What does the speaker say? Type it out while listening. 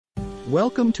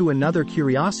Welcome to another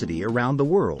curiosity around the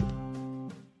world.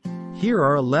 Here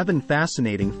are 11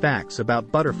 fascinating facts about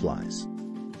butterflies.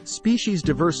 Species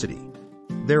diversity.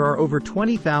 There are over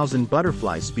 20,000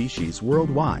 butterfly species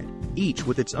worldwide, each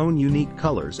with its own unique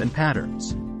colors and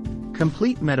patterns.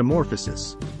 Complete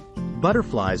metamorphosis.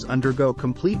 Butterflies undergo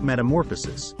complete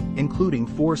metamorphosis, including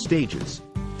 4 stages: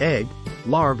 egg,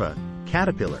 larva,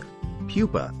 caterpillar,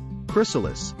 pupa,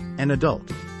 chrysalis, and adult.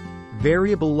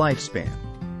 Variable lifespan.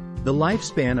 The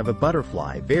lifespan of a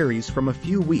butterfly varies from a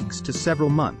few weeks to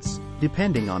several months,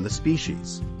 depending on the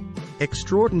species.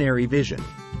 Extraordinary vision.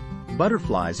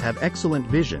 Butterflies have excellent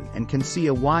vision and can see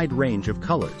a wide range of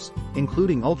colors,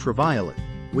 including ultraviolet,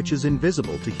 which is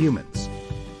invisible to humans.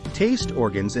 Taste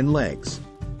organs in legs.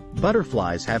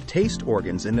 Butterflies have taste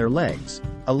organs in their legs,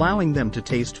 allowing them to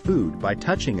taste food by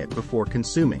touching it before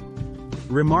consuming.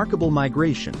 Remarkable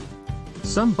migration.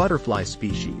 Some butterfly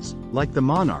species, like the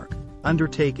monarch,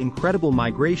 undertake incredible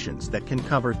migrations that can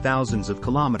cover thousands of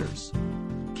kilometers.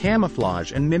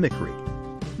 Camouflage and mimicry.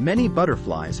 Many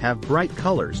butterflies have bright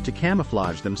colors to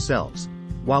camouflage themselves,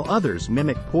 while others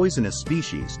mimic poisonous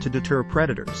species to deter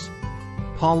predators.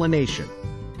 Pollination.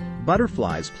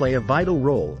 Butterflies play a vital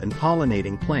role in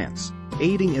pollinating plants,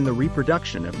 aiding in the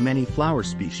reproduction of many flower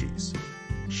species.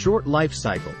 Short life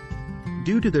cycle.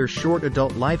 Due to their short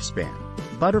adult lifespan,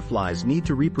 butterflies need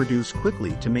to reproduce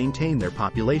quickly to maintain their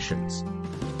populations.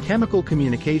 Chemical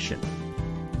communication.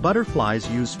 Butterflies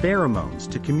use pheromones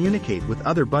to communicate with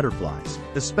other butterflies,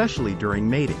 especially during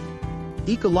mating.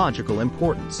 Ecological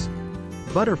importance.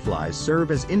 Butterflies serve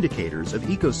as indicators of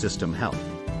ecosystem health.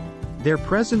 Their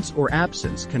presence or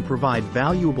absence can provide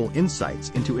valuable insights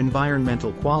into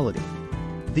environmental quality.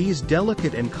 These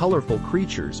delicate and colorful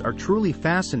creatures are truly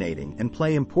fascinating and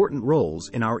play important roles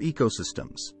in our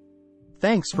ecosystems.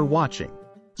 Thanks for watching.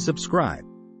 Subscribe.